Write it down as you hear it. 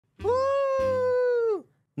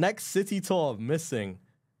Next city tour missing.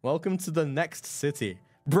 Welcome to the next city.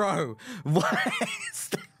 Bro, what is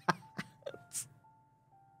that?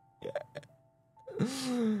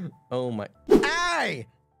 Oh my. Hey!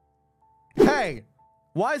 Hey!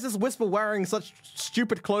 Why is this Whisper wearing such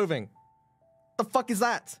stupid clothing? The fuck is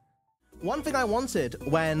that? One thing I wanted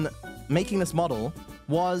when making this model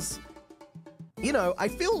was, you know, I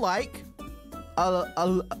feel like a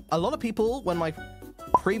lot of people, when my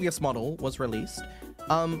previous model was released,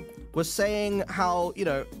 was saying how, you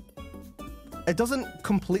know, it doesn't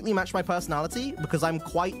completely match my personality because I'm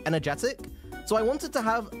quite energetic. So I wanted to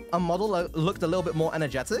have a model that looked a little bit more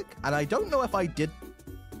energetic, and I don't know if I did,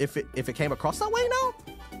 if it came across that way now.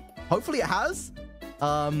 Hopefully it has,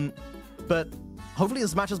 but hopefully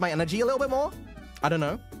this matches my energy a little bit more. I don't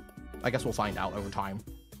know. I guess we'll find out over time.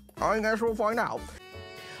 I guess we'll find out.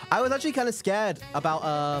 I was actually kind of scared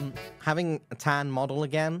about having a tan model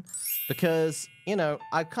again because, you know,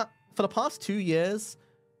 for the past 2 years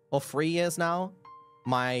or 3 years now,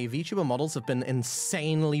 my VTuber models have been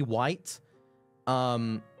insanely white.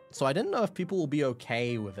 So I didn't know if people will be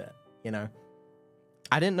okay with it, you know?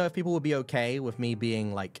 I didn't know if people would be okay with me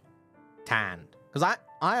being, like, tan. Because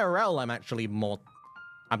IRL, I'm actually more...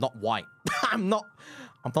 I'm not white. I'm not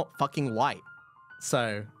fucking white.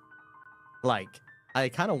 So, like, I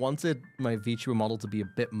kind of wanted my VTuber model to be a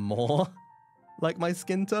bit more like my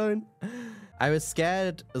skin tone. I was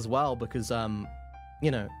scared as well because,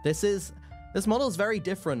 you know, this model is very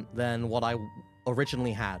different than what I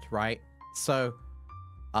originally had, right? So,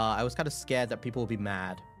 I was kind of scared that people would be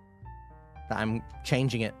mad that I'm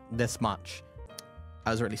changing it this much.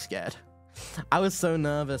 I was really scared. I was so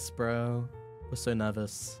nervous, bro. I was so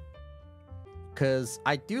nervous. Cause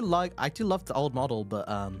I do love the old model, but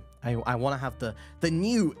I want to have the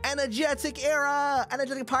new energetic era,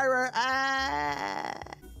 energetic pyro. Ah!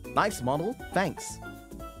 Nice model, thanks.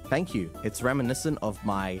 Thank you. It's reminiscent of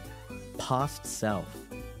my past self.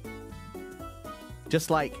 Just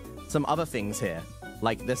like some other things here,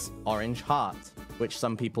 like this orange heart, which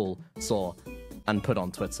some people saw and put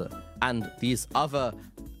on Twitter, and these other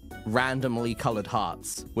randomly colored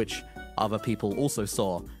hearts, which other people also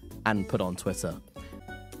saw and put on Twitter.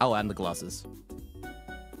 Oh, and the glasses.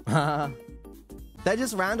 They're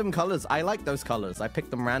just random colors. I like those colors. I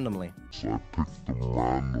picked them randomly. So I picked them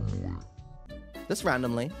randomly. Just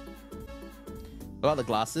randomly. What about the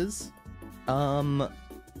glasses?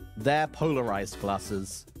 They're polarized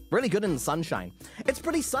glasses. Really good in the sunshine. It's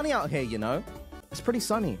pretty sunny out here, you know? It's pretty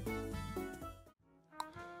sunny.